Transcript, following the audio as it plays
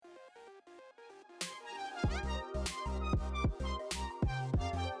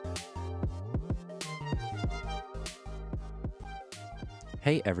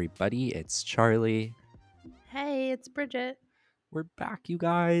Hey everybody, it's Charlie. Hey, it's Bridget. We're back, you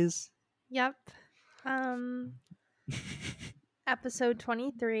guys. Yep. Um, episode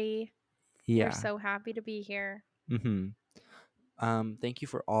 23. We're Yeah. so happy to be here. Mm-hmm. Thank you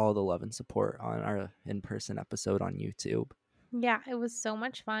for all the love and support on our in-person episode on YouTube. Yeah, it was so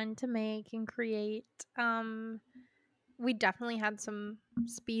much fun to make and create. We definitely had some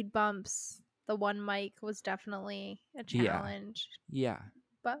speed bumps. The one mic was definitely a Yeah. challenge, Yeah,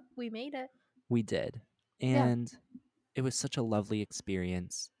 but we made it. we did. Yeah. And it was such a lovely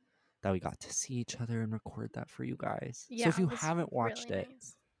experience that we got to see each other and record that for you guys. So Yeah, if you it was haven't really watched it,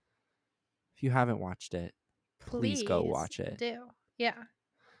 nice. please go Please watch it. do. Yeah.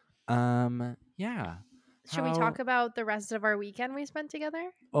 Yeah. Should we How talk about the rest of our weekend we spent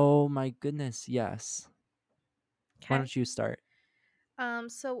together? Oh my goodness, yes. Why Okay. don't you start?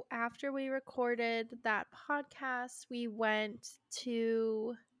 So after we recorded that podcast, we went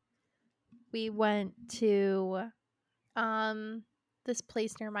to um this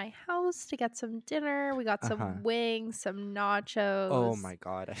place near my house to get some dinner. We got Uh-huh. some wings, some Oh nachos. my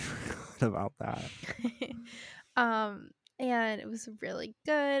god, I forgot about that. um and it was really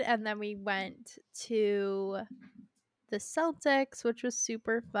good. And then we went to the Celtics, which was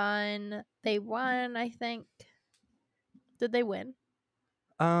super fun. They won, I think. Did they win?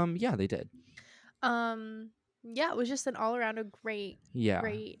 Yeah, they did. Um, yeah, it was just an all around a Yeah.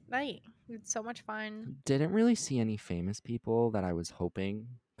 great night. We had so much fun. Didn't really see any famous people that I was hoping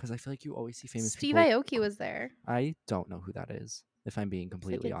because I feel like you always see famous Steve people. Aoki was there. I don't know who that is, if I'm being He's like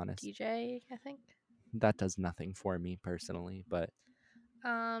completely a honest. DJ, I think. That does nothing for me personally, but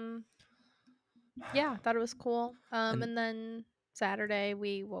Um, yeah, thought it was cool. and And then Saturday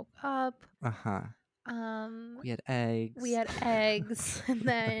we woke up. uh-huh. Um, We had we eggs. had eggs, and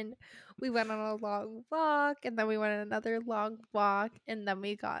then we went on a long walk, and then we went on another long walk, and then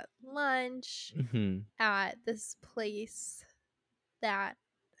we got lunch Mhm. at this place that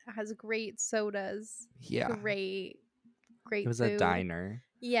has great sodas, Yeah. great It great was a food. diner.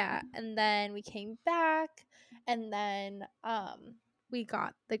 Yeah, and then we came back, and then we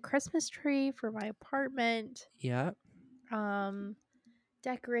got the Christmas tree for my apartment. Yeah. Um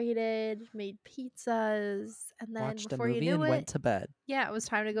Decorated, made pizzas, and then Watched a before you movie knew and went it, to bed. yeah, it was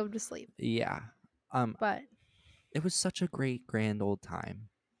time to go to sleep. Yeah. Um But it was such a great grand old time.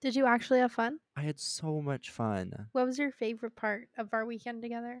 did you actually have fun? I had so much fun. What was your favorite part of our weekend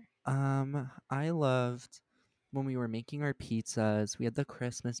together? I loved when we were making our pizzas. We had the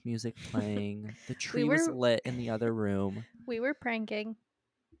Christmas music playing. The we tree was were lit in the other room. we were pranking.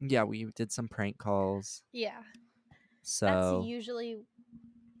 Yeah, we did some prank calls. Yeah. That's So usually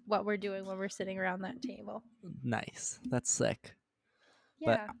what we're doing when we're sitting around that table. nice. That's sick.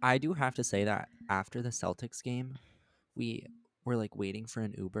 But Yeah. I do have to say that after the Celtics game, we were like waiting for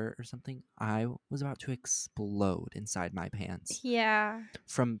an Uber or something. I was about to explode inside my pants Yeah.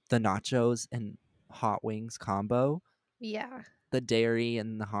 from the nachos and hot wings combo. Yeah. The dairy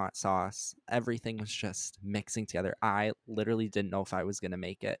and the hot sauce, everything was just mixing together. I literally didn't know if I was going to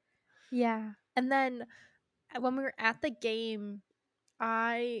make it. Yeah. And then when we were at the game,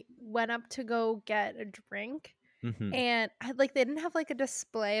 I went up to go get a drink, Hmm. and like they didn't have like a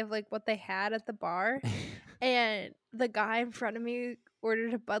display of like what they had at the bar, and the guy in front of me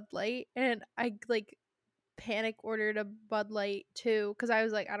ordered a Bud Light, and I like panic ordered a Bud Light too because I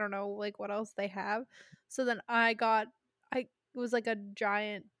was like, I don't know like what else they have. So then I it was like a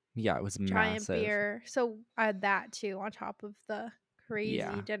Yeah, it was giant massive. beer. So I had that too on top of the crazy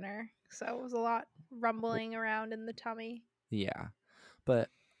Yeah. dinner. So it was a lot rumbling around in the tummy. Yeah. But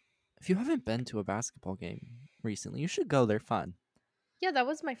if you haven't been to a basketball game recently, you should go. They're fun. Yeah, that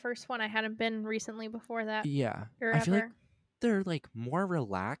was my first one. I hadn't been recently before that Yeah. or I feel like ever. they're like more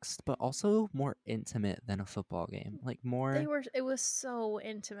relaxed, but also more intimate than a football game. Like more, It was so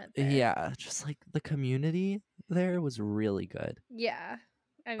intimate there. yeah, just like the community there was really good. Yeah.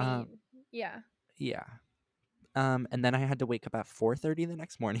 I Um, mean, yeah. yeah. And then I had to wake up at 4:30 the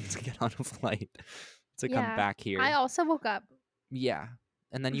next morning to get on a flight to come Yeah. back I here. also woke up. Yeah.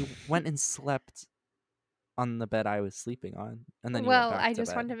 And then you went and slept on the bed I was sleeping on, and then you went Well, back I to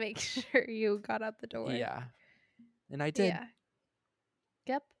just wanted bed. to make sure you got out the door. Yeah. And I did. Yeah.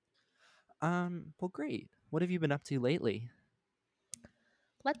 Yep. Well great. What have you been up to lately?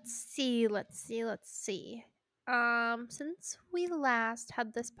 Let's see. Since we last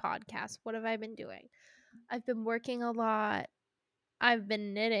had this podcast, what have I been doing? I've been working a lot. I've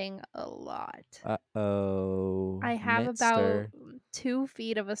been knitting a lot. Uh-oh. I have about Knitster. 2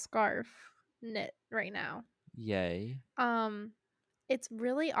 feet of a scarf knit right now. Yay. Um, it's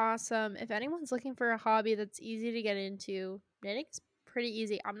really awesome. If anyone's looking for a hobby that's easy to get into, knitting is pretty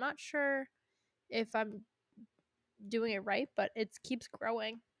easy. I'm not sure if I'm doing it right, but it keeps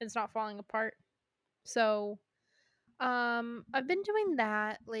growing. It's not falling apart. So, I've been doing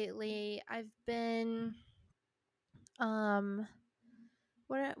that lately. I've been um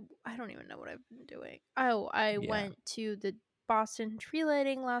what I don't even know what I've been doing. Oh, I Yeah. went to the Boston tree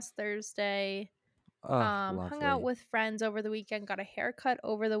lighting last Thursday. Oh, Hung out lovely. with friends over the weekend, got a haircut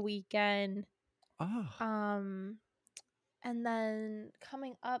over the weekend. Oh, Um and then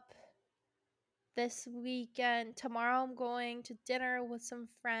coming up this weekend, tomorrow I'm going to dinner with some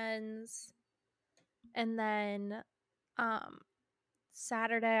friends. And then um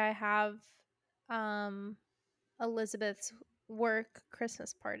Saturday I have um Elizabeth's work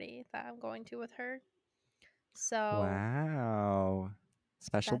Christmas party that I'm going to with her. So wow.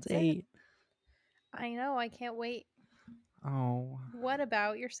 Special that's it. date. I know, I can't wait. Oh. What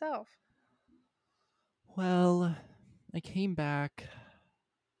about yourself? Well, I came back.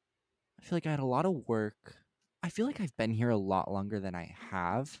 I feel like I had a lot of work. I feel like I've been here a lot longer than I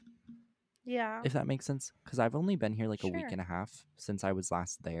have, Yeah, if that makes sense. Because I've only been here like a week sure. and a half since I was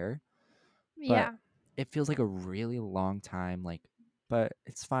last there. But Yeah, it feels like a really long time. But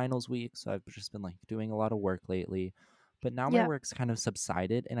it's finals week, so I've just been like doing a lot of work lately. But now my yeah, work's kind of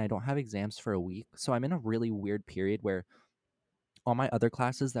subsided and I don't have exams for a week. So I'm in a really weird period where all my other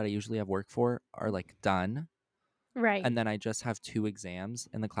classes that I usually have work for are like done. right. And then I just have two exams,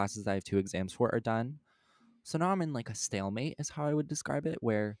 and the classes that I have two exams for are done. So now I'm in like a stalemate, is how I would describe it,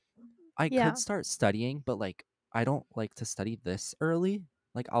 where I could Yeah, start studying, but like I don't like to study this early.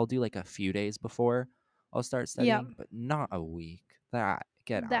 Like I'll do like a few days before I'll start yeah. studying, but not a week. That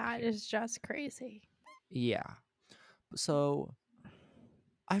get out of That here. is just crazy. Yeah. So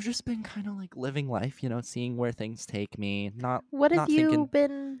I've just been kind of like living life, seeing where things take me, not What have not you thinking,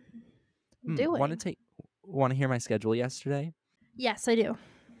 been want to doing? take want to hear my schedule yesterday? Yes, I do.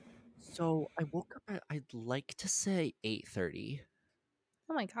 So I woke up at I'd like to say 8:30,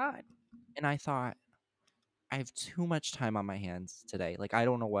 Oh my god. and I thought I have too much time on my hands today. Like I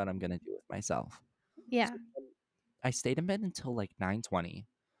don't know what I'm gonna do with myself. So Yeah. then I stayed in bed until like 9:20.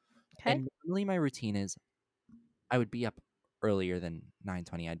 Okay. And normally my routine is I would be up earlier than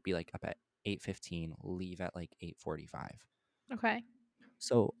 9:20. I'd be like up at 8:15, leave at like 8:45. Okay.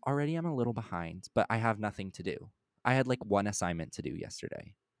 So already I'm a little behind, but I have nothing to do. I had like one assignment to do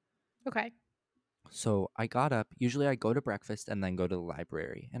yesterday. Okay. So I got up. Usually I go to breakfast and then go to the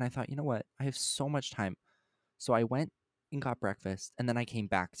library. And I thought, you know what? I have so much time. So I went and got breakfast and then I came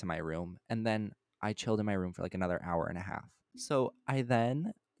back to my room and then I chilled in my room for like another hour and a half. So I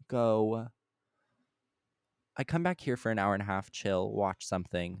then go I come back here for an hour and a half, chill, watch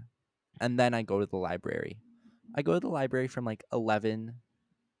something, and then I go to the library. I go to the library from like 11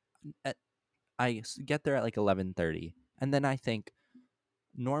 at, get there at like 11:30. And then I think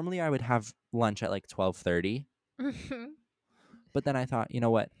normally I would have lunch at like 12:30, Mhm. but then I thought, you know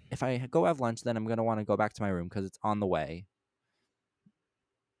what? If I go have lunch, then I'm going to want to go back to my room cuz it's on the way.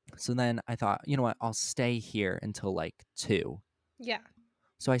 So then I thought, you know what? I'll stay here until like 2. Yeah.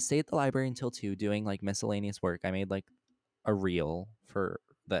 So I stayed at the library until 2 doing like miscellaneous work. I made like a reel for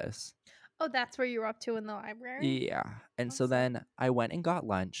this. Oh, that's where you were up to in the library? Yeah. And so Awesome. then I went and got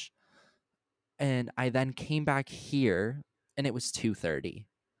lunch and I then came back here and it was 2:30.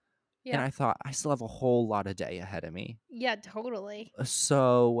 And Yeah. I thought I still have a whole lot of day ahead of me. Yeah, totally.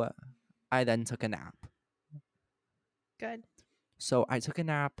 So I then took a nap. Good. So I took a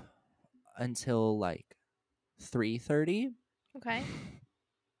nap until like 3:30 Okay.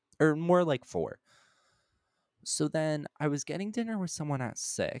 or more like 4. So then I was getting dinner with someone at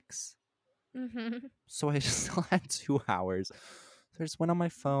 6. Mhm. So I just still had 2 hours. So I just went on my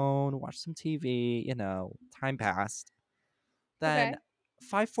phone, watched some TV, time passed. Then Okay.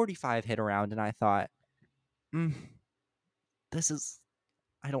 5:45 hit around and I thought, mm, this is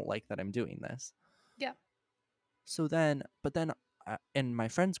I don't like that I'm doing this. Yeah. But then in my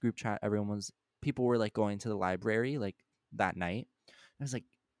friends group chat, people were like going to the library like that night. I was like,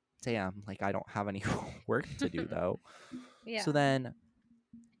 damn, like I don't have any work to do though. So Yeah. then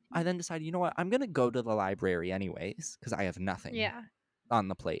I then decided, you know what? I'm going to go to the library anyways because I have nothing Yeah. on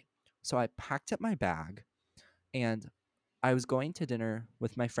the plate. So I packed up my bag and I was going to dinner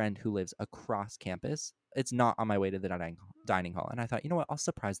with my friend who lives across campus. It's not on my way to the dining hall. And I thought, you know what? I'll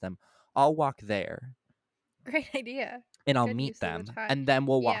surprise them. I'll walk there Great idea. and I'll Good meet use of the them. time. And then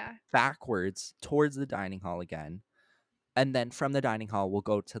we'll walk Yeah. backwards towards the dining hall again. And then from the dining hall, we'll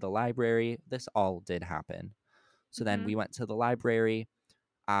go to the library. This all did happen. So then we Mhm. went to the library.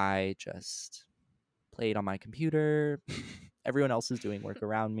 I just played on my computer. Everyone else is doing work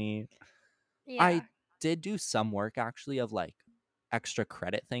around me. I Yeah. did do some work actually of like extra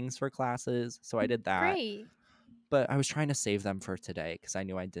credit things for classes. So I did that. Great. But I was trying to save them for today because I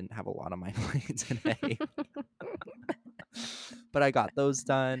knew I didn't have a lot on my plate today. But I got those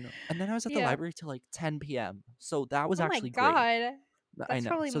done. And then I was at the Yeah. library till like 10 p.m. So that was Oh my actually great. god. I That's know.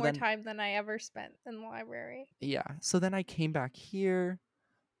 probably So more then, time than I ever spent in the library. yeah. So then I came back here.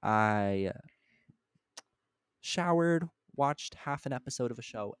 I showered, watched half an episode of a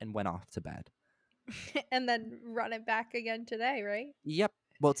show, and went off to bed. And then run it back again today, right? Yep.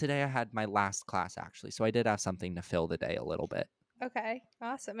 Well, today I had my last class actually. So I did have something to fill the day a little bit. Okay.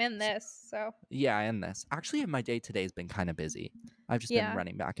 Awesome. And this. So, Yeah, and this. Actually, my day today has been kind of busy. I've just been yeah.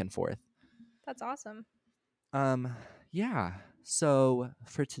 running back and forth. That's awesome. Um, yeah. So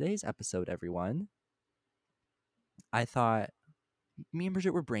for today's episode, everyone, I thought me and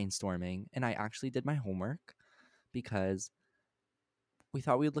Bridget were brainstorming, and I actually did my homework because we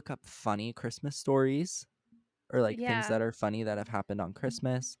thought we'd look up funny Christmas stories or like things Yeah. that are funny that have happened on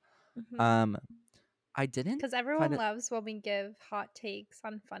Christmas. Mhm. Um, I didn't Cuz find everyone it. loves when we give hot takes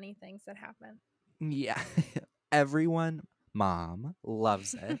on funny things that happen. Yeah, everyone, mom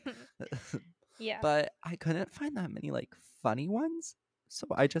loves it. Yeah. But I couldn't find that many like funny ones. So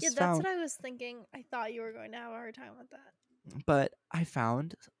I Yeah, just that's found, what I was thinking. I thought you were going to have a hard time with that. but I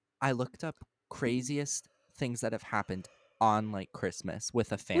found, I looked up craziest things that have happened on like Christmas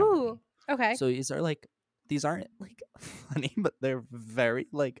with a Ooh. family. Okay. So these aren't like funny, but they're very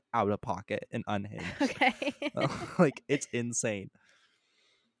like out of pocket and unhinged. Okay. Like it's insane.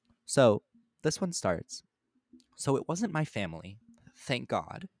 So this one starts. So it wasn't my family, thank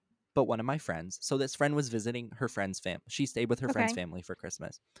God, but one of my friends. So this friend was visiting her friend's family. She stayed with her friend's Okay. family for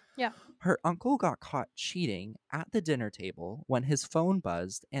Christmas. Yeah. Her uncle got caught cheating at the dinner table when his phone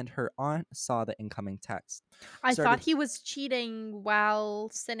buzzed and her aunt saw the incoming text. I thought Started he was cheating while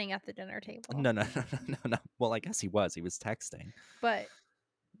sitting at the dinner table. no, no, no, no, no, no. Well, I guess he was. He was texting. But,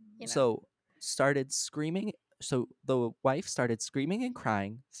 you know. So started screaming. So the wife started screaming and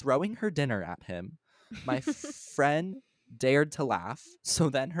crying, throwing her dinner at him. My friend dared to laugh. So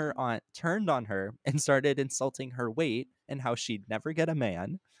then her aunt turned on her and started insulting her weight and how she'd never get a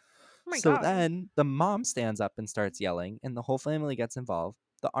man. Oh my So god. then the mom stands up and starts yelling, and the whole family gets involved.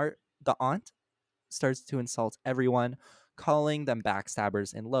 The aunt starts to insult everyone, calling them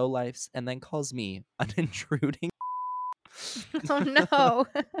backstabbers and lowlifes, and then calls me an intruding. Oh no.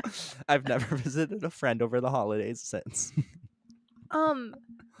 I've never visited a friend over the holidays since. um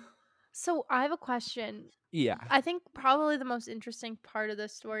so I have a question. Yeah. I think probably the most interesting part of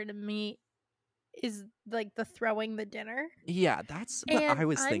this story to me is like the throwing the dinner. Yeah, that's what And I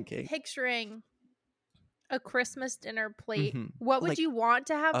was I'm thinking. picturing a Christmas dinner plate. Hmm. What would Like, you want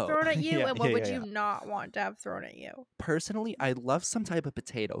to have oh, thrown at you yeah, and yeah, what yeah, would you yeah. not want to have thrown at you? Personally, I love some type of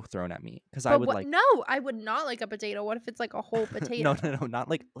potato thrown at me because I But would what like, no, I would not like a potato. What if it's like a whole no, potato? no, no, not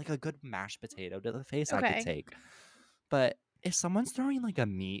like a good mashed potato to the face I could Okay. take. But if someone's throwing like a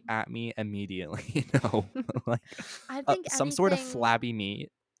meat at me immediately, no, like I think some sort of anything flabby meat,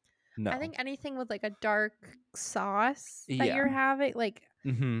 I no. think anything with like a dark sauce that Yeah. you're having, like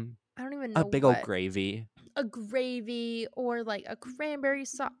Hmm. I don't even A know big old what. gravy. A gravy or like a cranberry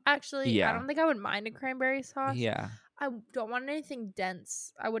sauce. Actually, I Yeah. don't think I would mind a cranberry sauce. Yeah. Don't want anything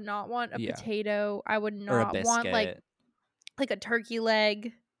dense. I would not want a Yeah. potato. I would Or a not want biscuit. like a turkey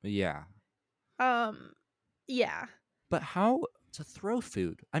leg. Yeah. Um yeah. But how to throw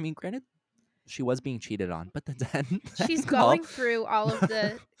food? I mean, granted, she was being cheated on, but then She's call, going through all of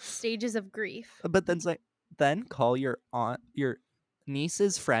the stages of grief. but then call your aunt, your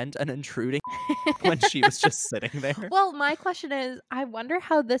niece's friend, an intruding when she was just sitting there. Well, my question is, I wonder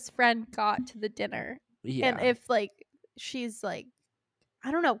how this friend got to the dinner. And Yeah. if like she's like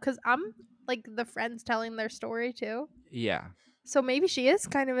I don't know, cuz I'm like the friends telling their story too. Yeah. So maybe she is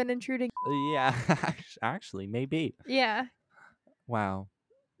kind of an intruding. Yeah. Actually, maybe. Yeah. Wow.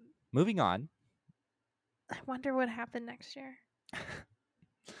 Moving on. I wonder what happened next year.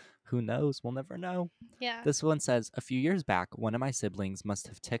 Who knows? We'll never know. Yeah. This one says, a few years back, one of my siblings must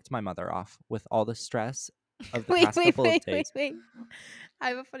have ticked my mother off with all the stress of the Wait, past wait, couple of wait, wait, days. wait. I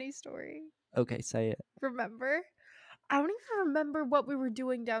have a funny story. Okay, say it. Remember? I don't even remember what we were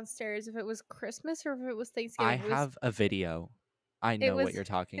doing downstairs, if it was Christmas or if it was I Thanksgiving. have a video. I It know what was you're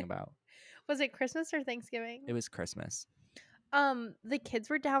talking about. was it Christmas or It Thanksgiving? was Christmas. The kids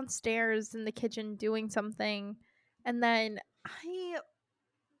were downstairs in the kitchen doing something, and then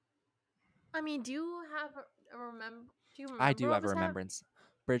I mean, do you I remember do what have a was happening? remembrance.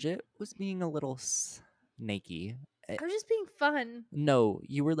 Bridget was being a little snaky. I was just being fun. No,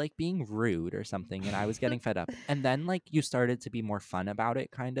 you were like being rude or something, and I was getting fed up. And then, like, you started to be more fun about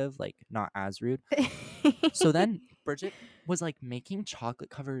it, kind of like not as rude. So then Bridget was like making chocolate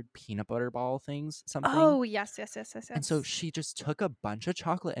covered peanut butter ball things, something. Oh, yes, yes, yes, yes, And so yes. she just took a bunch of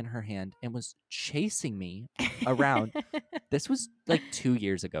chocolate in her hand and was chasing me around. This was like 2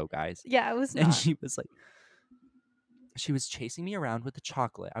 years ago, guys. Yeah, it was And not. she was chasing me around with the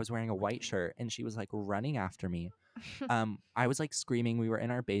chocolate. I was wearing a white shirt and she was like running after me. I was like screaming. We were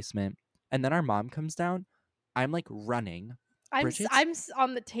in our basement. And then our mom comes down. I'm like running. Bridget's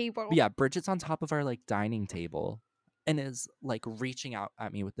On the table. yeah, Bridget's on top of our like dining table and is like reaching out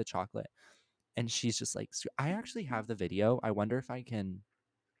at me with the chocolate. And she's just like, I actually have the video. I wonder if I can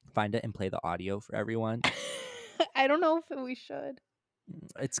find it and play the audio for everyone. I don't know if we should.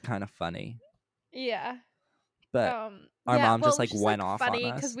 It's kind of funny. Yeah. But our Yeah, mom well, just it was like just, went like, off on funny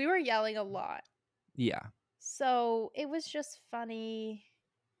because us. we were yelling a lot. Yeah. So, it was just funny.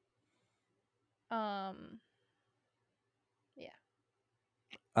 Um, yeah.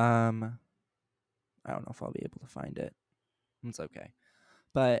 Um, I don't know if I'll be able to find it. It's okay.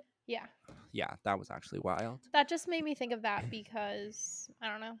 But Yeah. yeah, that was actually wild. That just made me think of that because, I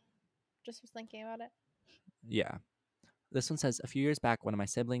don't know, just was thinking about it. Yeah. This one says, a few years back, one of my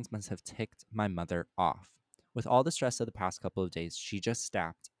siblings must have ticked my mother off. With all the stress of the past couple of days, she just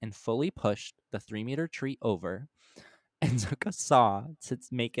snapped and fully pushed the 3-meter tree over and took a saw to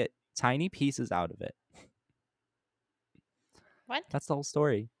make it tiny pieces out of it. What? That's the whole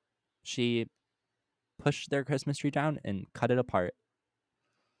story. She pushed their Christmas tree down and cut it apart.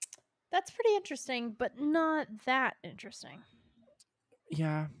 That's pretty interesting, but not that interesting.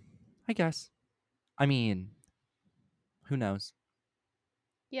 Yeah, I guess. I mean, who knows?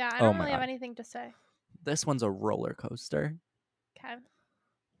 Yeah, I Oh don't my really have god. anything to say. This one's a roller coaster. Okay.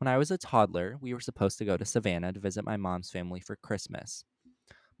 When I was a toddler, we were supposed to go to Savannah to visit my mom's family for Christmas.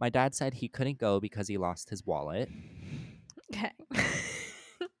 My dad said he couldn't go because he lost his wallet. Okay.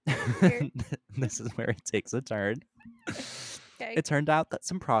 Weird. This is where it takes a turn. Okay. It turned out that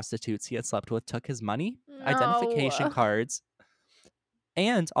some prostitutes he had slept with took his money, identification No. cards,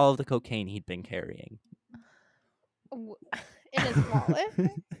 and all of the cocaine he'd been carrying. W- In his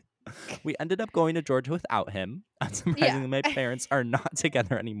wallet? We ended up going to Georgia without him. Yeah. Unsurprisingly, my parents are not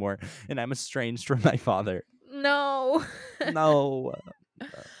together anymore, and I'm estranged from my father. No. No,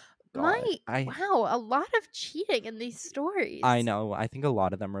 My God, wow, a lot of cheating in these I stories. know. I think a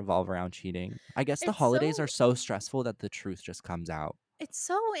lot of them revolve around cheating. I guess the It's holidays are so so stressful that the truth just comes out. it's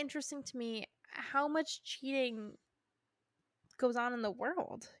so interesting to me how much cheating goes on in the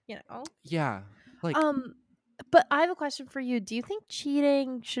world, you know? Yeah, like Um but I have a question for you. Do you think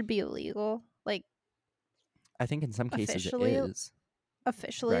cheating should be illegal? Like I think in some cases it officially is,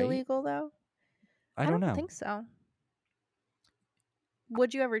 officially right? illegal though? I I don't don't know. think so.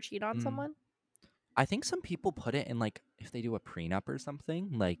 Would you ever cheat on Mm. someone? I think some people put it in like if they do a prenup or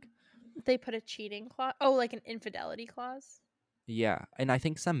something, like They put a cheating clause. Oh, like an infidelity clause. yeah, and I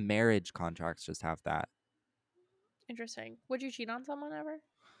think some marriage contracts just have that. Interesting. Would you cheat on someone ever?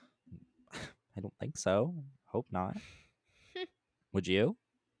 I don't think so. Hope not. Would you?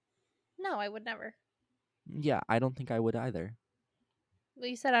 No, I would never. Yeah, I don't think I would either. Well,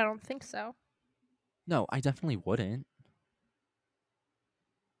 you said I don't think so. No, I definitely wouldn't.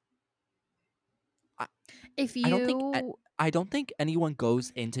 I, If I don't think you I don't think anyone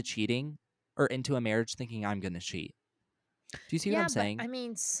goes into cheating or into a marriage thinking I'm going to cheat. Do you see what I'm Yeah, but saying? I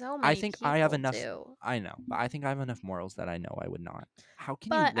mean so I many think I have people enough do. I know, but I think I have enough morals that I know I would not. How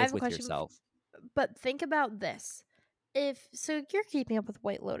can you But I have live a with question yourself? but think about this. If so you're keeping up with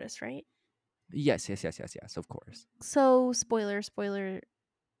White Lotus, right? Yes, yes, yes, yes, yes, of course. So spoiler alert.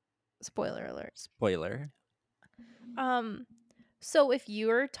 Spoiler. Um so if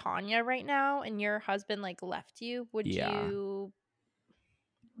you're Tanya right now and your husband like left you, Yeah.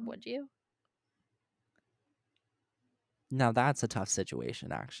 would you? Now that's a tough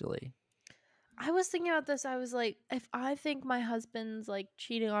situation actually. I was thinking about this. I was like, if I think my husband's like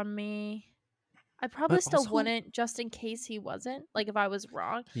cheating on me, I probably But still also, wouldn't just in case he wasn't. Like if I was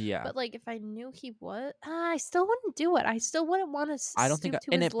wrong. yeah. But like if I knew he was, I still wouldn't do it. I still wouldn't want to I don't think stoop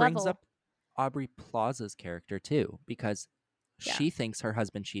to and his it brings level. up Aubrey Plaza's character too because Yeah, she thinks her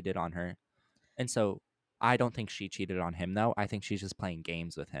husband cheated on her. And so I don't think she cheated on him though. I think she's just playing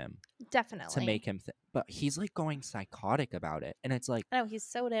games with him to make definitely. him but he's like going psychotic about it. And it's like I know he's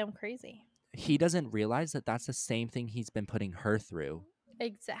so damn crazy. he doesn't realize that that's the same thing he's been putting her through.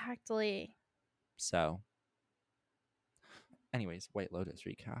 Exactly. So, anyways, White Lotus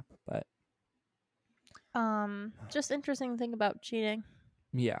recap, but Just interesting thing about cheating.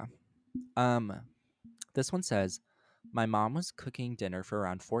 yeah. Um this one says My mom was cooking dinner for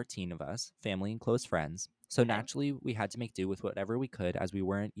around 14 of us, family and close friends. So Okay. naturally, we had to make do with whatever we could as we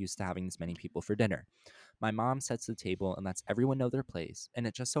weren't used to having this many people for dinner. My mom sets the table and lets everyone know their place, and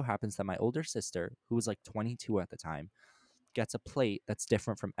it just so happens that my older sister, who was like 22 at the time, gets a plate that's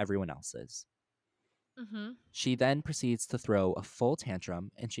different from everyone else's. Mhm. She then proceeds to throw a full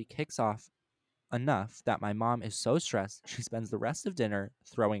tantrum, and she kicks off enough that my mom is so stressed she spends the rest of dinner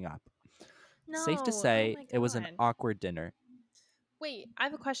throwing up. Safe to No. Oh say, my it was an god. awkward dinner. Wait, I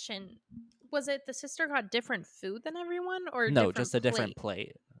have a question. Was it the sister got different food than everyone or a No, different just a different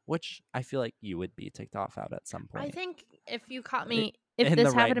plate? plate, which I feel like you would be ticked off at some I point. think if you caught I- me if In this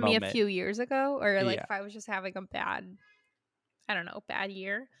the happened right to me a moment. few years ago or like Yeah. if I was just having a bad, I don't know, bad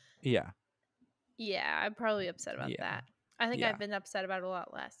year, Yeah. yeah, I'm probably upset about Yeah. that. I think Yeah. I've been upset about it a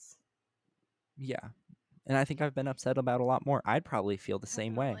lot less. Yeah. And I think I've been upset about a lot more. I'd probably feel the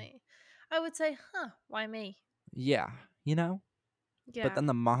same way. Definitely. I would say, "Huh, why me?" Yeah. You know? But Yeah. then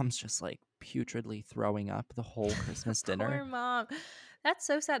the mom's just like putridly throwing up the whole Christmas dinner. Poor mom. That's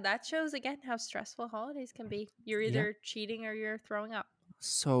so sad. That shows again how stressful holidays can be. You're Yep. either cheating or you're throwing up.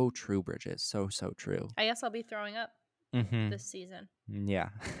 So true, Bridget. So, so true. I guess I'll be throwing up Mm-hmm. this season. Yeah.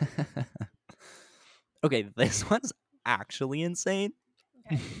 Okay, this one's actually insane.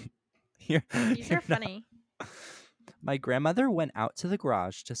 Okay. You're, These are you're not. funny. My grandmother went out to the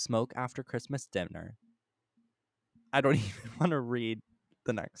garage to smoke after Christmas dinner. I don't even want to read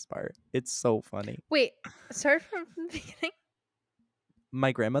the next part. It's so funny. Wait, start from the beginning.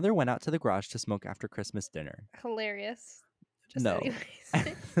 My grandmother went out to the garage to smoke after Christmas dinner. Hilarious. Just No.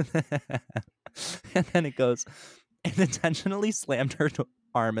 anyways. And then it goes, and intentionally slammed her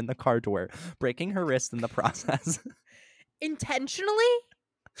arm in the car door, breaking her wrist in the process. Intentionally?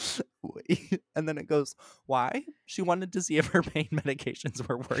 And then it goes, why? She wanted to see if her pain medications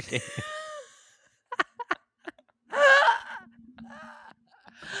were working.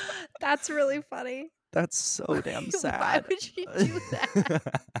 That's really funny. That's so damn Why sad. would you do that?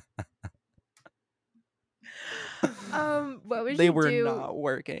 What would They you were do? not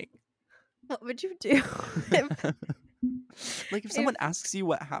working. What would you do Like if if someone asks you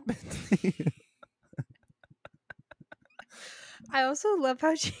what happened. I also love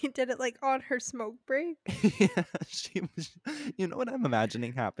how she did it like on her smoke break. Yeah, she was, you know what I'm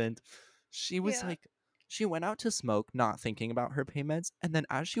imagining happened? She was Yeah. like, she went out to smoke, not thinking about her pain meds. And then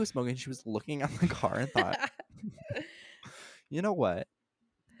as she was smoking, she was looking at the car and thought, you know what?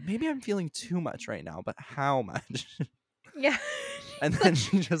 Maybe I'm feeling too much right now, but how much? Yeah. And She's then like,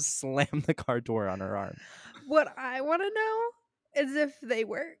 she just slammed the car door on her arm. what I want to know is if they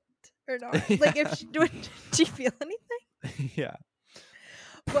worked or not. Like, if Yeah. she, did she feel anything? Yeah.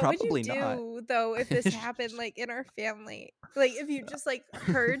 What would you Probably not. do though if this happened like in our family? Like, if you just like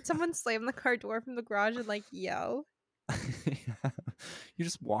heard someone slam the car door from the garage and like yell. Yeah. You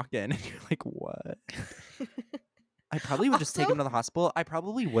just walk in and you're like, what? I probably would just take Also, him to the hospital. I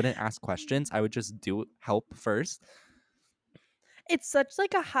probably wouldn't ask questions. I would just do help first. it's such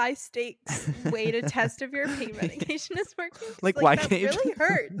like a high stakes way to test if your pain medication is working. 'Cause, Like, like why that can't you really just...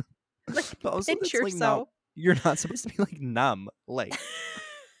 hurt. Like But also, pinch that's like not... yourself. You're not supposed to be like numb. Like,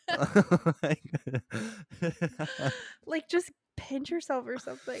 like... Like just pinch yourself or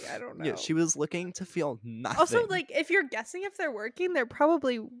something. I don't Yeah, know. she was looking to feel Also, nothing. like if you're guessing if they're working, they're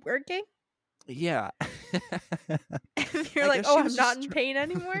probably working. Yeah. If you're I like, guess oh, she I'm was not just in pain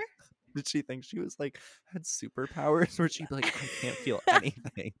anymore. Did she think she was like had superpowers where she'd be like, I can't feel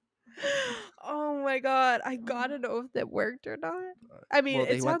anything? Oh my god, I gotta know if that worked or not. I mean, Well,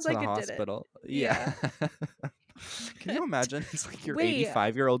 they it went sounds to like the it didn't. hospital. Yeah. Yeah. Can you imagine? It's like your Wait,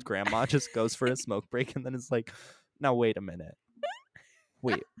 85-year-old grandma just goes for a smoke break and then is like, now wait a minute.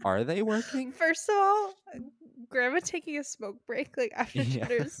 Wait, are they working? first of all, grandma taking a smoke break like after Yeah.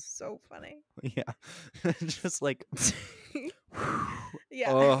 dinner is so funny. Yeah. Just like, Yeah.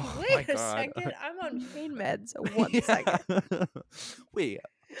 oh my Wait a God. second. I'm on pain meds. One Yeah. second. Wait,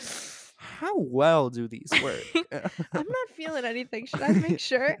 how well do these work? I'm not feeling anything. Should I make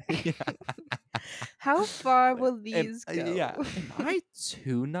sure? Yeah. How far will these Yeah. go? Am I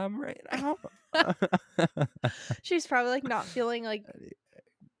too numb right now? She's probably like not feeling like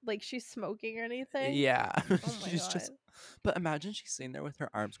she's smoking or anything. Yeah. Oh my She's god. just... But imagine she's sitting there with her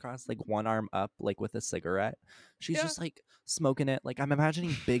arms crossed, like one arm up, like with a cigarette. She's Yeah. just like smoking it. Like I'm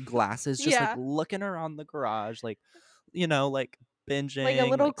imagining big glasses, just like Yeah. looking around the garage, like, like Like a binging,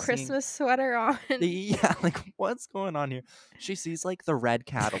 little like seeing... Christmas sweater on. Yeah, like what's going on here? She sees like the red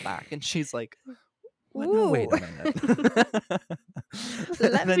Cadillac and she's like, what? No, Ooh. wait a minute.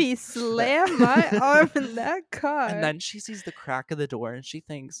 And Let then, me slam my arm in that and car. then she sees the crack of the door and she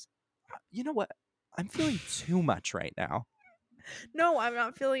thinks, you know what? I'm feeling too much right now. No, I'm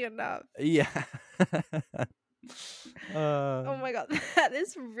not feeling enough. Yeah. uh, Oh my god, that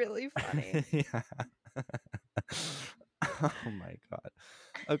is really funny. yeah. Oh my god.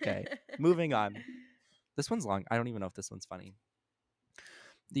 Okay, moving on. This one's long. I don't even know if this one's funny.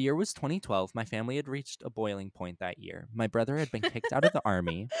 The year was 2012. My family had reached a boiling point that year. My brother had been kicked out of the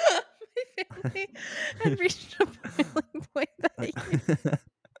army. My family had reached a boiling point that year. It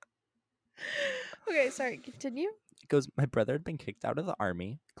Okay, sorry, continue. goes, my brother had been kicked out of the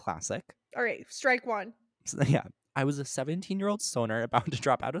army. Classic. All right, strike one. So, yeah. I was a 17-year-old stoner about to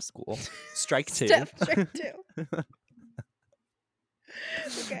drop out of school. Strike two. Strike two.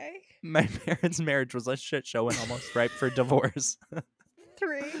 Okay. My parents' marriage was a shit show and almost ripe for divorce.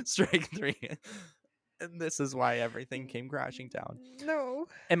 Three. Strike three. And this is why everything came crashing down. No.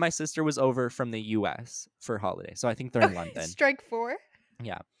 And my sister was over from the US for holiday. So I think they're in Okay, London. strike four.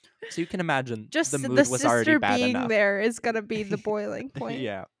 Yeah. So you can imagine Just the the mood was already sister bad being enough. there is gonna be the boiling point.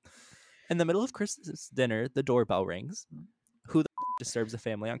 Yeah. In the middle of Christmas dinner, the doorbell rings. Who the disturbs a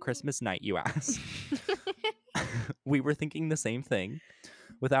family on Christmas night, you ask? We were thinking the same thing.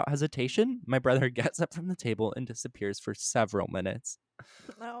 Without hesitation, my brother gets up from the table and disappears for several minutes.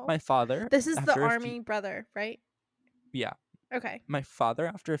 No. My father, This is the after a army few, brother, right? yeah, Okay. my father,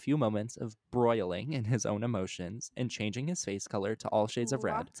 after a few moments of broiling in his own emotions and changing his face color to all shades of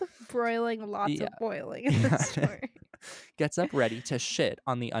red, Lots of broiling, lots yeah, of boiling in yeah, this story. gets up ready to shit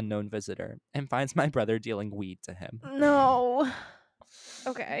on the unknown visitor and finds my brother dealing weed to him No.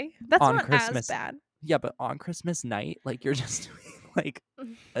 Okay. That's on not as Christmas. bad. Yeah, but on Christmas night, like you're just doing like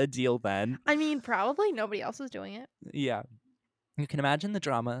a deal then. I mean, probably nobody else is doing it. Yeah. You can imagine the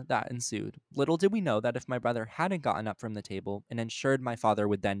drama that ensued. Little did we know that if my brother hadn't gotten up from the table and ensured my father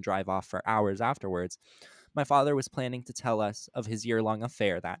would then drive off for hours afterwards, my father was planning to tell us of his year-long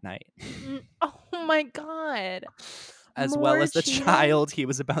affair that night, Oh my god. as well More as the cheating? child he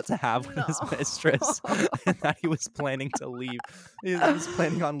was about to have with his No. mistress, and that he was planning to leave. He was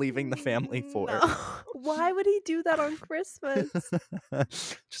planning on leaving the family for. No. Why would he do that on Christmas?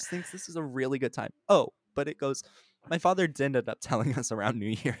 Just thinks this is a really good time. Oh, but it goes, my father did end up telling us around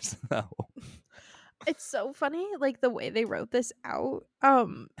New Year's, though. It's so funny, like the way they wrote this out.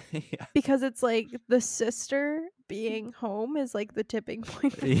 Yeah. Because it's like the sister being home is like the tipping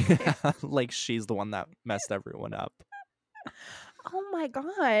point for the Yeah, family. like she's the one that messed everyone up. Oh my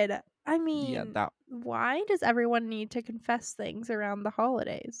god. I Yeah, mean, that why does everyone need to confess things around the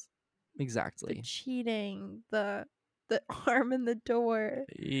holidays? The exactly. cheating, the arm in the door.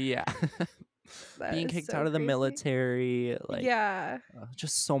 Yeah. That Being is kicked so out of the crazy. military, like Yeah.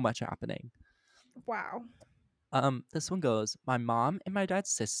 just so much happening. Wow. This one goes, my mom and my dad's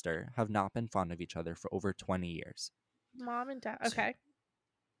sister have not been fond of each other for over 20 years. Mom and dad. So, Okay.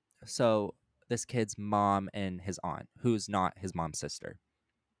 so this kid's mom and his aunt, who's not his mom's sister.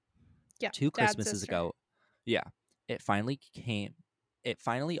 Yeah. Two Dad's Christmases sister. ago, yeah, it finally came. It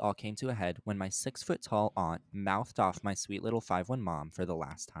finally all came to a head when my 6 foot tall aunt mouthed off my sweet little 5'1" mom for the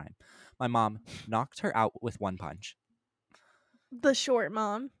last time. My mom knocked her out with one punch. The short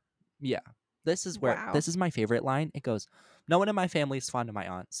mom. Yeah. Wow. This is my favorite line. It goes, no one in my family is fond of my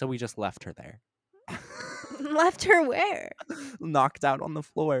aunt, so we just left her there. Left her where? Knocked out on the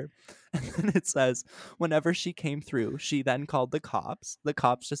floor. And then it says, whenever she came through, she then called the cops. The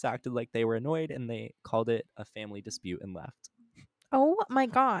cops just acted like they were annoyed and they called it a family dispute and left. Oh my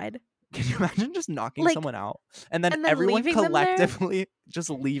god. Can you imagine just knocking Like, someone out and then and then everyone leaving them there? collectively just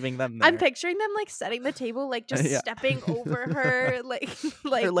leaving them I'm there? picturing them like setting the table, like just Yeah. stepping over her, like Or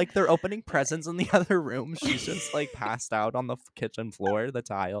like like they're opening presents in the other room. She's just like passed out on the kitchen floor, the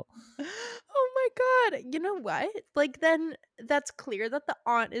tile. oh my god. You know what? Like then that's clear that the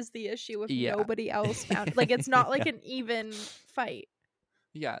aunt is the issue if Yeah. nobody else found like it's not like Yeah. an even fight.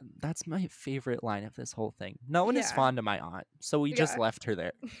 Yeah, that's my favorite line of this whole thing. No one is Yeah. fond of my aunt, so we just Yeah. left her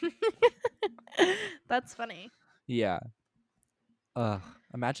there. That's funny. Yeah. Ugh.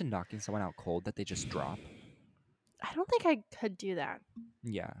 Imagine knocking someone out cold that they just drop. I don't think I could do that.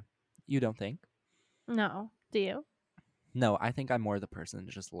 Yeah. You don't think? No. Do you? No, I think I'm more the person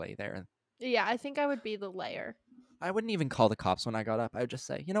to just lay there. Yeah, I think I would be the layer. I wouldn't even call the cops when I got up. I would just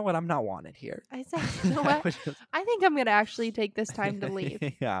say, you know what, I'm not wanted here. I say, you know I what? would just I think I'm gonna actually take this time to leave.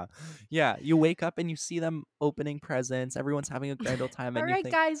 Yeah. Yeah. You wake up and you see them opening presents, everyone's having a grand old time, All and you right,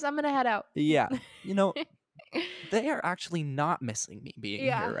 think, guys, I'm gonna head out. yeah, you know, they are actually not missing me being here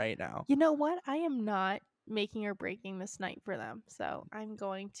Yeah. right now. You know what? I am not making or breaking this night for them. So I'm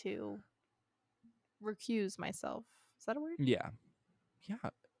going to recuse myself. Is that a word? Yeah.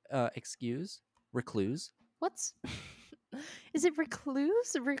 Yeah. Excuse? Recluse? What's Is it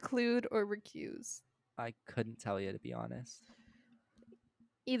recluse, reclude, or recuse? I couldn't tell you, to be honest.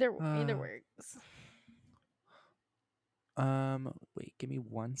 Either Uh, works. Wait, give me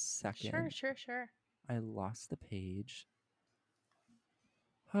one Sure, second. sure, sure. I lost the page.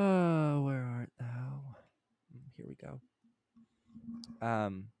 Oh, where art thou? Here we go.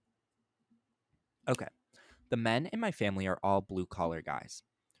 Um, okay. The men in my family are all blue collar guys.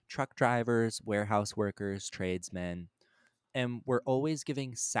 Truck drivers, warehouse workers, tradesmen, and we're always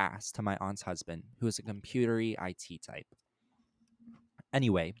giving sass to my aunt's husband, who is a computery IT type.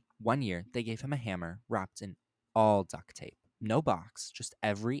 Anyway, one year they gave him a hammer wrapped in all duct tape. No box, just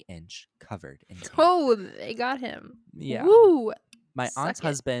every inch covered in tape. Oh, they got him. Yeah. Woo! My aunt's Suck it.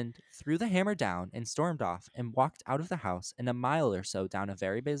 husband threw the hammer down and stormed off and walked out of the house and a mile or so down a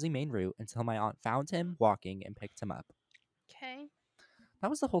very busy main route until my aunt found him walking and picked him up. Okay. That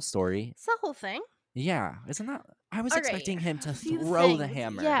was the whole story. It's the whole thing. Yeah, isn't that? I was All right. expecting him A to few throw the things.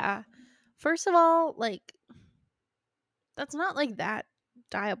 hammer. Yeah. First of all, like, that's not like that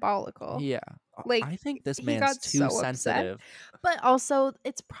diabolical. Yeah. Like, I think this he man's got too so upset. sensitive. But also,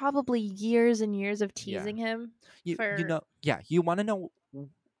 it's probably years and years of Yeah. teasing him You for. know, yeah, you want to know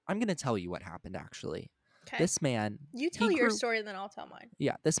I'm going to tell you what happened actually. Okay. This man, You he tell your grew story and then I'll tell mine.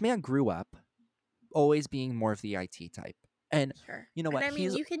 yeah, this man grew up always being more of the IT type. And Sure. you know And what? I mean,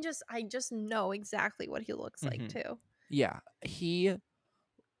 He's I just know exactly what he looks like mhm. too. Yeah,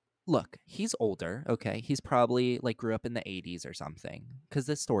 he's older, okay? He's probably like grew up in the 80s or something cuz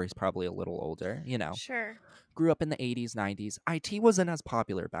this story's probably a little older, you know. Sure. Grew up in the 80s, 90s. IT wasn't as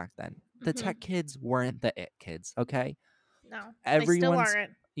popular back then. The Mm-hmm. tech kids weren't the it kids, okay? No, they still Everyone's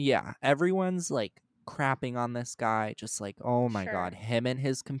aren't. yeah, everyone's like crapping on this guy just like, "Oh my god, Sure. him and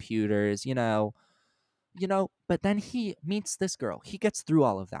his computers, but then he meets this girl. He gets through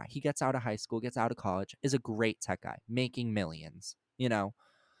all of that. He gets out of high school, gets out of college, is a great tech guy, making millions. And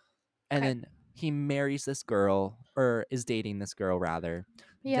Okay. then he marries this girl or is dating this girl rather.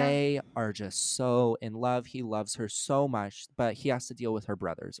 Yeah. They are just so in love. He loves her so much, but he has to deal with her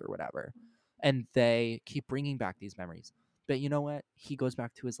brothers or whatever. And they keep bringing back these memories. But you know what? He goes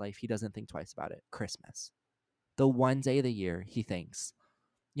back to his life. He doesn't think twice about it. Christmas. The one day of the year he thinks,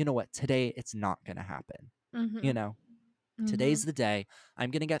 you know what? Today it's not going to happen. Mm-hmm. You know, Mm-hmm. today's the day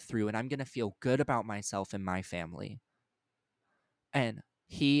I'm going to get through and I'm going to feel good about myself and my family. And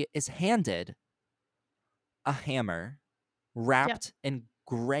he is handed a hammer Yeah. wrapped in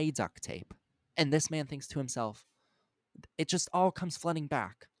gray duct tape. And this man thinks to himself, it just all comes flooding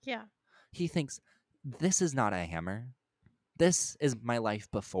back. Yeah. He thinks, this is not a hammer. This is my life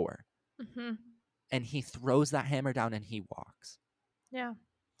before. Mm-hmm. And he throws that hammer down and he walks. Yeah.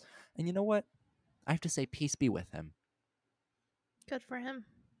 And you know what? I have to say, peace be with him. Good for him.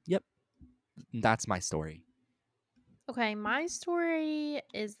 Yep. That's my story. Okay, my story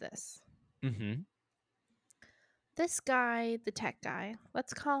is this. Mm-hmm. This guy, the tech guy,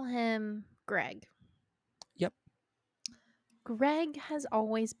 let's call him Greg. Yep. Greg has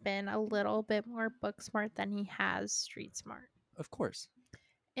always been a little bit more book smart than he has street smart. Of course.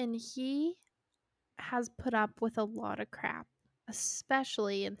 And he has put up with a lot of crap,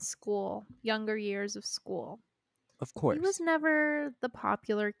 especially in school, younger years of school. Of He was course. never the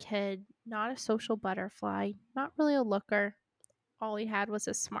popular kid, not a social butterfly, not really a looker. All he had was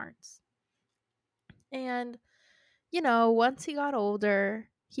his smarts. And, once he got older,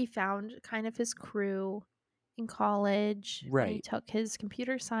 he found kind of his crew in college when he Right. took his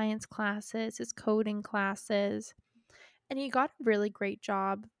computer science classes, his coding classes, and he got a really great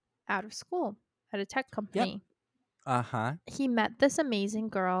job out of school at a tech Yep. company. Uh-huh. He met this amazing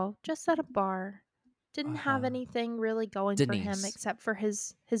girl just at a bar. Didn't have Uh-huh. anything really going for him Denise. except for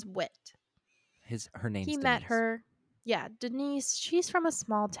his wit. Her He name's met Denise. her. Yeah, Denise, she's from a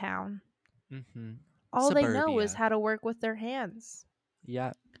small town. Mm-hmm. All they know is Suburbia. how to work with their hands.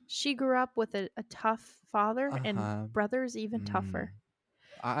 Yep. She grew up with a tough father and Uh-huh. brothers even Mm. tougher.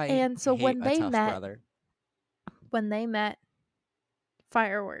 I And so hate a tough brother. when they met,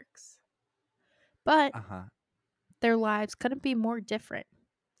 fireworks. But Uh-huh. their lives couldn't be more different.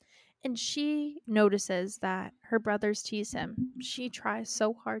 And she notices that her brothers tease him. She tries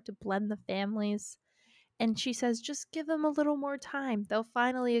so hard to blend the families. And she says, just give them a little more time. They'll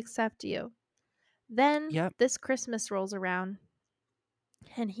finally accept you. Then Yep. this Christmas rolls around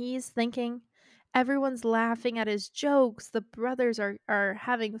and he's thinking everyone's laughing at his jokes. The brothers are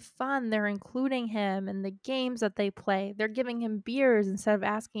having fun. They're including him in the games that they play. They're giving him beers instead of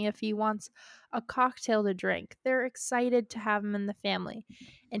asking if he wants a cocktail to drink. They're excited to have him in the family.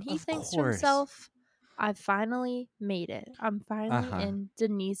 And he Of thinks to course. himself, I've finally made it. I'm finally Uh-huh. in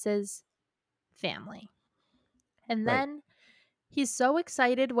Denise's family. And Right. then he's so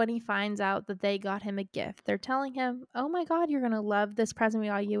excited when he finds out that they got him a gift. They're telling him, "Oh my god, you're gonna love this present we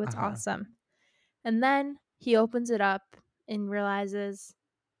got you. It's Uh-huh. awesome." And then he opens it up and realizes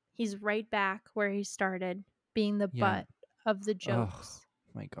he's right back where he started, being the Yeah. butt of the Oh jokes.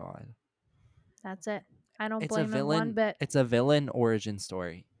 my god. That's it. I don't It's a blame him one villain bit. it's a villain origin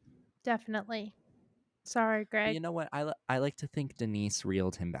story. Definitely. Sorry, But Greg. you know what? I like to think Denise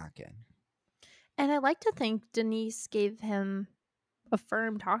reeled him back in. And I like to think Denise gave him a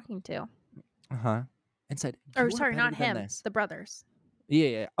firm talking to. Uh-huh. And said, Or "You are sorry, better not than him, this." the brothers. Yeah,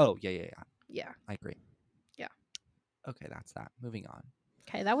 yeah. Oh, yeah, yeah, yeah. Yeah. I agree. Yeah. Okay, that's that. Moving on.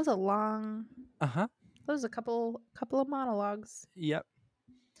 Okay, that was a long Uh-huh. that was a couple of monologues. Yep.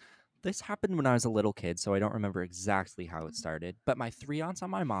 This happened when I was a little kid, so I don't remember exactly how it started, but my three aunts on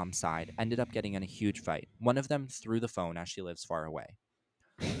my mom's side ended up getting in a huge fight. One of them threw the phone as she lives far away.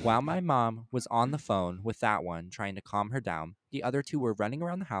 While my mom was on the phone with that one trying to calm her down, the other two were running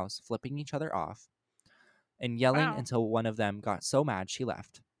around the house, flipping each other off and yelling Wow. until one of them got so mad she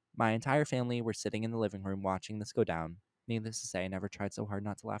left. My entire family were sitting in the living room watching this go down. Needless to say, I never tried so hard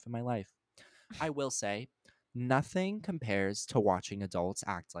not to laugh in my life. I will say, nothing compares to watching adults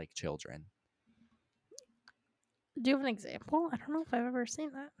act like children. Do you have an example? I don't know if I've ever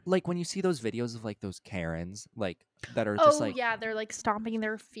seen that. Like when you see those videos of like those Karens, like that are just Oh like, yeah, they're like stomping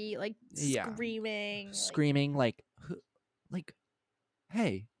their feet, like yeah, screaming, like, screaming, like,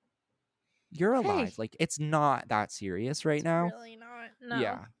 hey, you're "Hey, alive. Like it's not that serious right it's now. really not." No.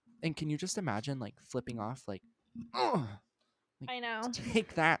 Yeah. And can you just imagine like flipping off, like, oh, like I know.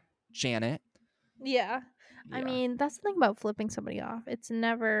 take that, Janet. Yeah. I Yeah. mean, that's the thing about flipping somebody off. It's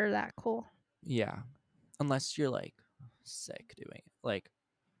never that cool. Yeah. Unless you're like sick doing it. Like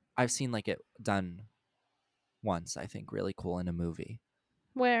I've seen like it done once, I think, really cool in a movie.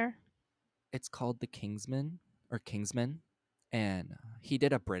 Where? It's called The Kingsman or Kingsman. And he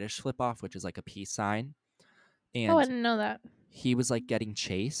did a British flip off, which is like a peace sign. Oh, I And didn't know that. he was like getting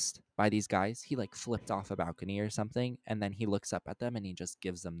chased by these guys. He like flipped off a balcony or something. And then he looks up at them and he just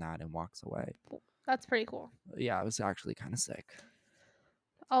gives them that and walks away. That's pretty cool. Yeah, it was actually kind of sick.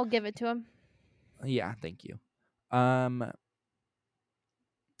 I'll give it to him. Yeah, thank you. Um,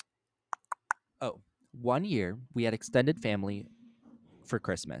 oh, one year we had extended family for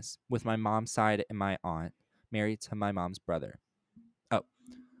Christmas with my mom's side and my aunt married to my mom's brother. Oh,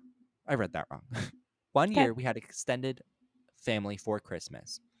 I read that wrong. One Okay. year we had extended family for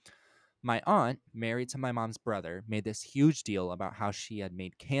Christmas. My aunt, married to my mom's brother, made this huge deal about how she had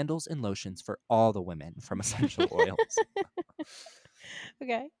made candles and lotions for all the women from essential oils.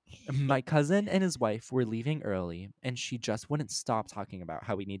 Okay. My cousin and his wife were leaving early, and she just wouldn't stop talking about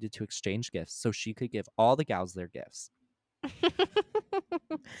how we needed to exchange gifts so she could give all the gals their gifts.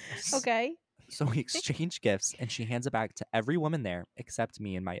 S- Okay. So we exchange gifts, and she hands it back to every woman there except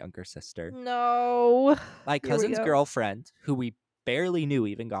me and my younger sister. No. My Here we cousin's go. girlfriend, who we barely knew,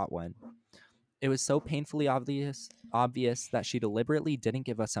 even got one. It was so painfully obvious that she deliberately didn't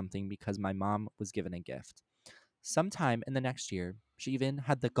give us something because my mom was given a gift. Sometime in the next year, she even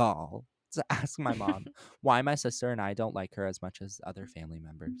had the gall to ask my mom why my sister and I don't like her as much as other family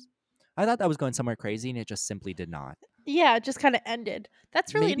members. I thought that was going somewhere crazy and it just simply did not. Yeah, it just kind of ended.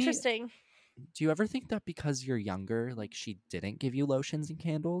 That's really Maybe, interesting. do you ever think that because you're younger, like she didn't give you lotions and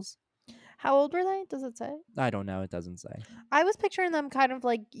candles? How old were they? Does it say? I don't know. It doesn't say. I was picturing them kind of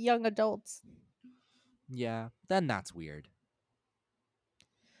like young adults. Yeah, then that's weird.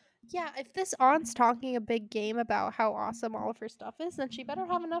 Yeah, if this aunt's talking a big game about how awesome all of her stuff is, then she better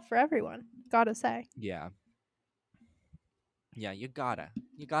have enough for everyone. Gotta say. Yeah. Yeah, you gotta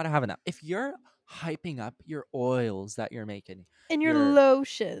have enough. If you're hyping up your oils that you're making, And your your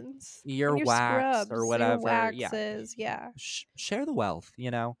lotions, and your your wax or scrubs, your whatever, yeah, waxes, yeah. share the wealth.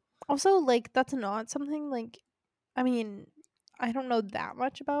 Also, like, that's not something like, I mean, I don't know that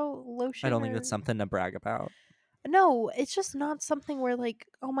much about I lotion don't think that's or. something to brag about. No, it's just not something where, like,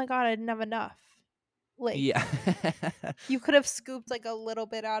 oh my god, I didn't have enough. Like, Yeah. you could have scooped like a little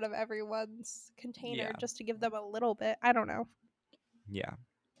bit out of everyone's container Yeah. just to give them a little bit. I don't know. Yeah.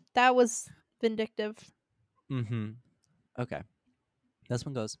 That was vindictive. Mhm. Okay. This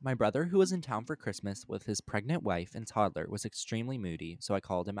one goes, my brother, who was in town for Christmas with his pregnant wife and toddler, was extremely moody, so I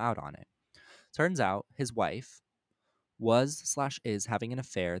called him out on it. Turns out his wife was/is having an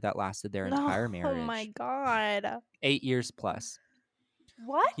affair that lasted their No, entire oh my marriage, god. 8 years plus. He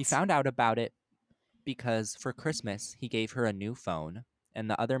What? found out about it because for Christmas he gave her a new phone, and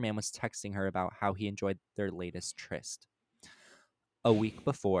the other man was texting her about how he enjoyed their latest tryst a week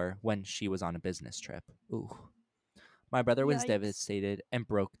before when she was on a business trip. Ooh. My brother was Yikes. devastated and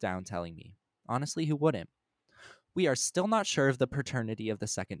broke down telling me. Honestly, who wouldn't? We are still not sure of the paternity of the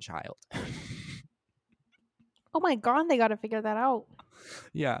second child. Oh my god, they gotta figure that out.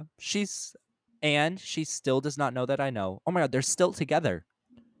 Yeah. She still does not know that I know. Oh my god, they're still together.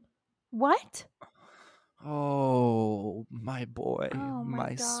 What? Oh, my boy, Oh my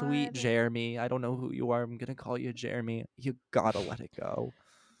my sweet god. Jeremy. I don't know who you are. I'm going to call you Jeremy. You gotta let it go.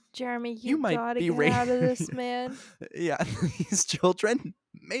 Jeremy, You you might gotta be get ra- out of this, man. Yeah, these children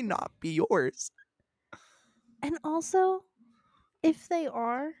may not be yours. And also, if they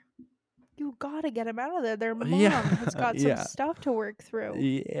are, you gotta get them out of there. Their mom has Yeah, got some yeah, stuff to work through.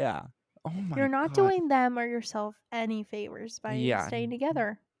 yeah. Oh You're my not god. doing them or yourself any favors by Yeah. staying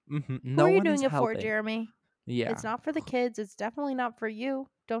together. Who No are you one is doing it for, helping. Jeremy? Yeah. It's not for the kids. It's definitely not for you.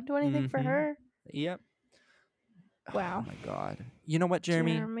 Don't do anything for Mm-hmm. her. Yep. Oh Wow. my god. You know what,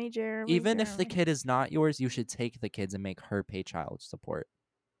 Jeremy? Jeremy, Jeremy, Even if the Jeremy. kid is not yours, you should take the kids and make her pay child support.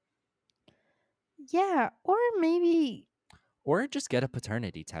 Yeah, or maybe, Or just get a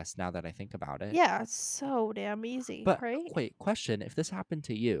paternity test now that I think about it. yeah, it's so damn easy, But right? wait, question, if this happened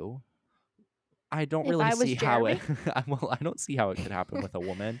to you, I don't If really I was see how it Jeremy, well, I don't see how it could happen with a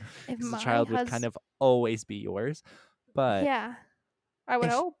woman if because the my child would kind hus of always be yours. But yeah, I would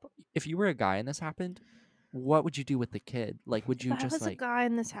if hope. if you were a guy and this happened, what would you do with the kid? Like would If you I just was a like guy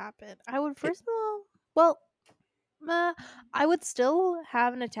and this happened, I would it, first of all, well, uh, I would still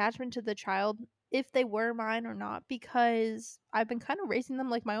have an attachment to the child if they were mine or not, because I've been kind of raising them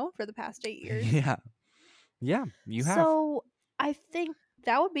like my own for the past 8 years. yeah. Yeah, you have. So I think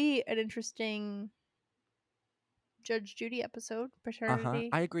that would be an interesting Judge Judy episode, Uh-huh. paternity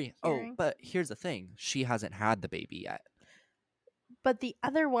I agree. Oh, hearing. but here's the thing. She hasn't had the baby yet. But the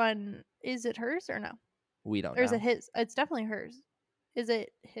other one, is it hers or no? We don't Or is it know. his? It's definitely hers. Is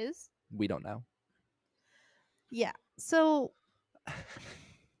it his? We don't know. Yeah. So,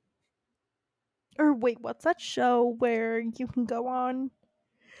 or wait, what's that show where you can go on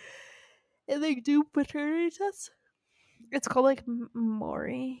and they do paternity tests? It's called like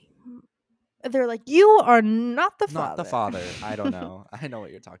Maury. They're like, you are not the Not the father. father. I don't know. I know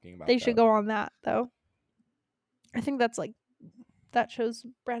what you're talking about They should though. go on that though. I think that's like that show's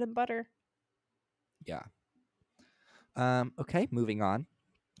bread and butter. Yeah. Okay, moving on.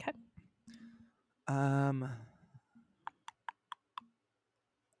 Okay. Um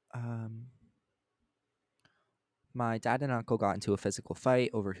um my dad and uncle got into a physical fight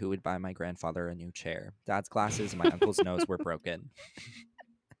over who would buy my grandfather a new chair. Dad's glasses and my uncle's nose were broken.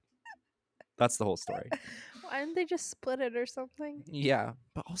 That's the whole story. Why didn't they just split it or something? Yeah,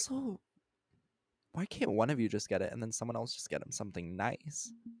 but also why can't one of you just get it and then someone else just get him something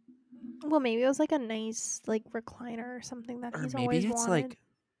nice? Well, maybe it was like a nice like recliner or something that Or he's maybe always it's wanted. like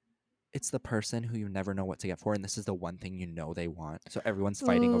it's the person who you never know what to get for and this is the one thing you know they want. So everyone's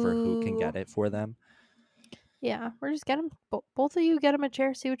fighting over who can Ooh. get it for them. Yeah, or just get him. Both of you get him a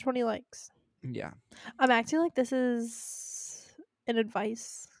chair. See which one he likes. Yeah, I'm acting like this is an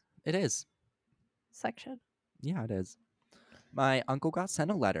advice it is. section. Yeah, it is. My uncle got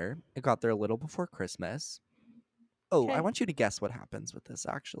sent a letter. It got there a little before Christmas. Oh, I Okay. want you to guess what happens with this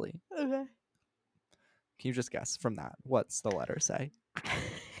actually. Okay. Can you just guess from that? What's the letter say?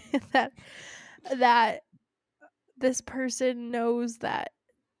 that that this person knows that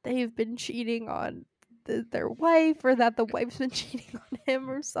they've been cheating on their wife, or that the wife's been cheating on him,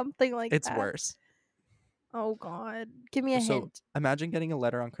 or something like It's that. worse. Oh God, give me a So hint. imagine getting a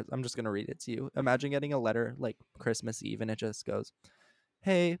letter on I'm just gonna read it to you. Imagine getting a letter like Christmas Eve and it just goes,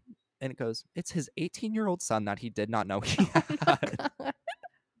 "Hey," and it goes, "It's his 18-year-old son that he did not know he Oh my had." God.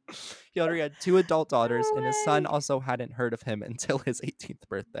 He already had two adult daughters, No and his son way. also hadn't heard of him until his 18th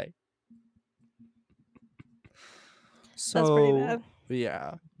birthday. That's pretty So bad.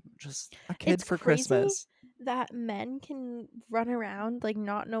 yeah, just a It's kid for crazy Christmas. that men can run around like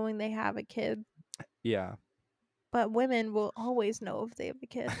not knowing they have a kid, Yeah. but women will always know if they have a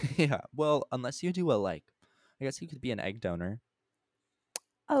kid. Yeah. Well, unless you do a like, I guess you could be an egg donor.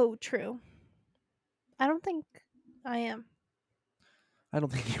 Oh, true. I don't think I am. I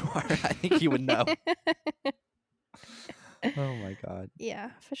don't think you are. I think you would know. Oh my god. Yeah,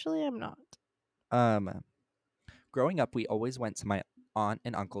 officially I'm not. Um, growing up, we always went to my aunt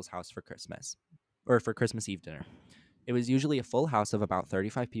and uncle's house for Christmas, or for Christmas Eve dinner. It was usually a full house of about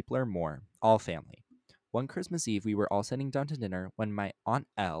 35 people or more, all family. One Christmas Eve, we were all sitting down to dinner when my Aunt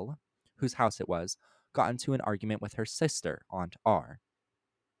L, whose house it was, got into an argument with her sister, Aunt R.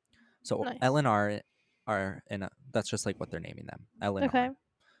 So L Nice. and R are in a, that's just like what they're naming them, L and Okay. R.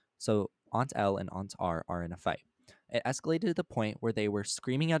 So Aunt L and Aunt R are in a fight. It escalated to the point where they were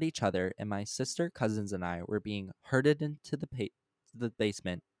screaming at each other, and my sister, cousins, and I were being herded into the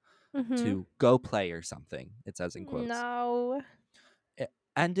basement Mhm. to go play or something. It says in quotes. No. It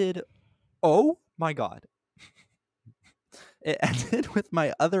ended, oh my God. It ended with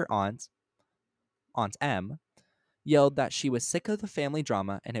my other aunt, Aunt M, yelled that she was sick of the family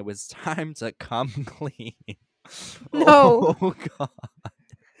drama and it was time to come clean. No. Oh God.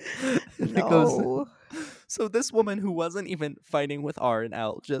 And it goes, No. so this woman who wasn't even fighting with R and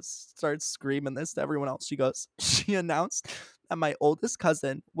L just starts screaming this to everyone else. She goes, she announced that my oldest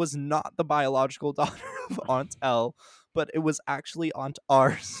cousin was not the biological daughter of Aunt L, but it was actually Aunt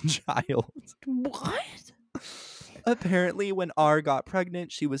R's child. What? Apparently, when R got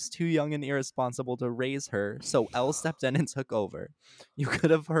pregnant, she was too young and irresponsible to raise her, so L stepped in and took over. You could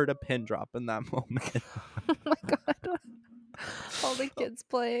have heard a pin drop in that moment. Oh my god. All the kids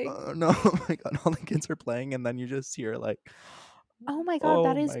playing. No, oh my God, all the kids are playing, and then you just hear, like, Oh my god,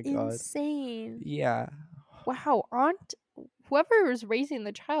 that oh is my God. insane. Yeah. Wow, aunt whoever was raising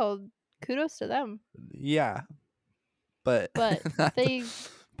the child, kudos to them. Yeah. But But that, they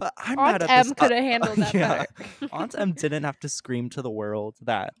but I'm mad Aunt at this. M could have handled that Yeah. better. Aunt M didn't have to scream to the world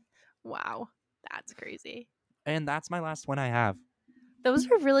that. Wow, that's crazy. And that's my last one I have. Those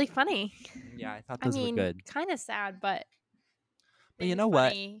were really funny. Yeah, I thought I those were mean, good. kind of sad, but But you maybe know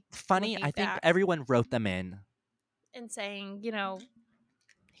what? funny Funny, I looking think back everyone wrote them in. and saying,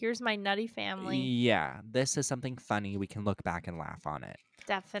 here's my nutty family. Yeah, this is something funny. We can look back and laugh on it.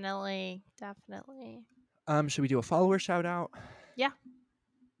 Definitely, definitely. Should we do a follower shout out? Yeah,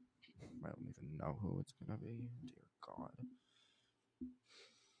 I don't even know who it's gonna be. Dear God.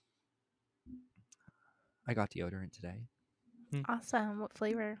 I got deodorant today. awesome. What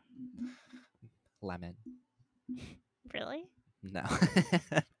flavor? Lemon. Really? No.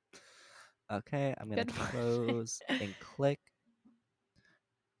 Okay, I'm gonna Good one. close and click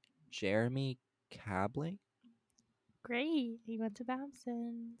Jeremy Cabling. Great. He went to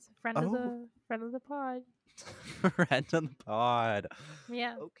Babson's. Oh, Friend of the pod. friend on the pod.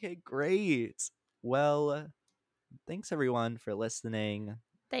 Yeah. Okay, great. Well, thanks everyone for listening.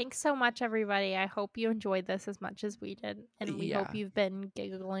 Thanks so much, everybody. I hope you enjoyed this as much as we did, and we hope Yeah. you've been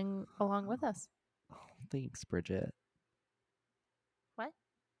giggling along with us. Thanks, Bridget. What?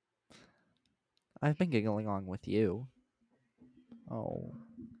 I've been giggling along with you. Oh.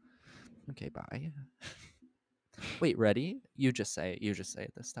 Okay, bye. Wait, ready? You just say it. You just say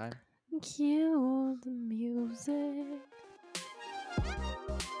it this time. Cue the music.